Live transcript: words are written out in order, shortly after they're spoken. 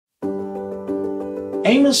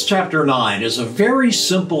Amos chapter 9 is a very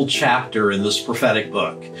simple chapter in this prophetic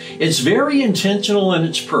book. It's very intentional in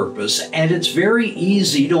its purpose, and it's very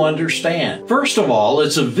easy to understand. First of all,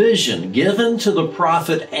 it's a vision given to the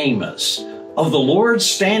prophet Amos of the Lord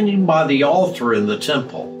standing by the altar in the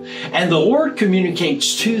temple. And the Lord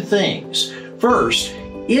communicates two things. First,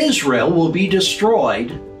 Israel will be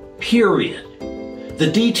destroyed, period.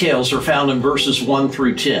 The details are found in verses 1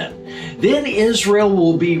 through 10. Then Israel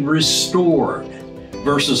will be restored,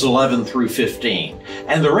 verses 11 through 15.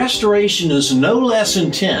 And the restoration is no less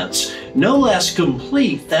intense, no less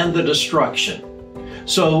complete than the destruction.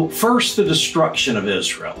 So first, the destruction of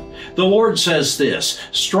Israel. The Lord says this,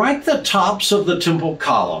 "Strike the tops of the temple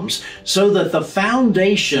columns so that the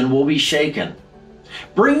foundation will be shaken.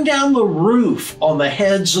 Bring down the roof on the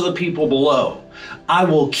heads of the people below. I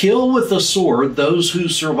will kill with the sword those who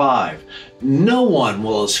survive. No one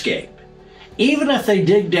will escape. Even if they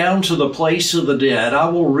dig down to the place of the dead, I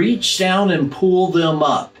will reach down and pull them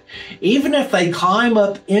up. Even if they climb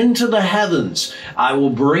up into the heavens, I will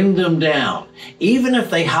bring them down. Even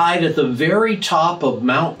if they hide at the very top of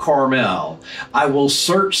Mount Carmel, I will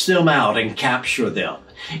search them out and capture them.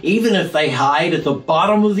 Even if they hide at the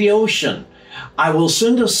bottom of the ocean, I will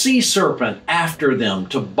send a sea serpent after them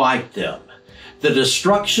to bite them. The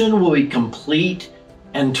destruction will be complete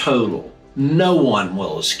and total. No one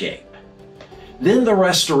will escape." Then the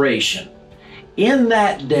restoration. "In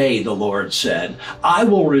that day," the Lord said, "I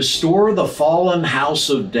will restore the fallen house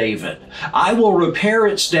of David. I will repair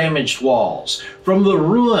its damaged walls. From the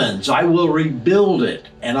ruins I will rebuild it,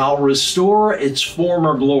 and I'll restore its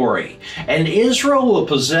former glory. And Israel will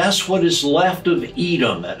possess what is left of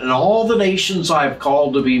Edom and all the nations I have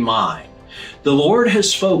called to be mine. The Lord has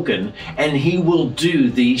spoken, and he will do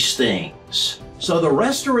these things." So the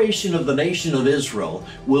restoration of the nation of Israel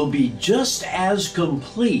will be just as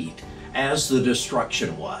complete as the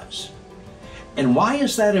destruction was. And why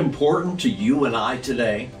is that important to you and I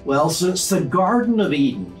today? Well, since the Garden of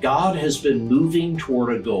Eden, God has been moving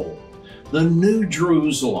toward a goal, the New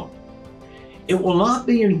Jerusalem. It will not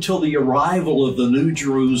be until the arrival of the New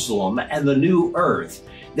Jerusalem and the new earth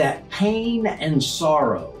that pain and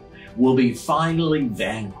sorrow will be finally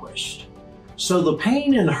vanquished. So the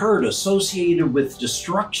pain and hurt associated with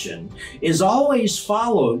destruction is always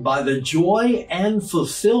followed by the joy and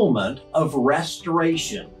fulfillment of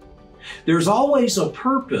restoration. There's always a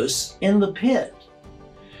purpose in the pit.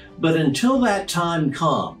 But until that time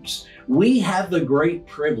comes, we have the great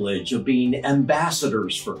privilege of being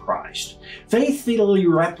ambassadors for Christ, faithfully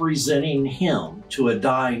representing him to a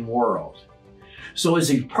dying world. So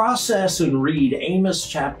as you process and read Amos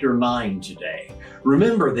chapter 9 today,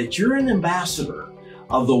 remember that you're an ambassador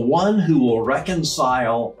of the one who will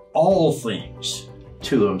reconcile all things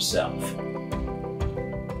to himself.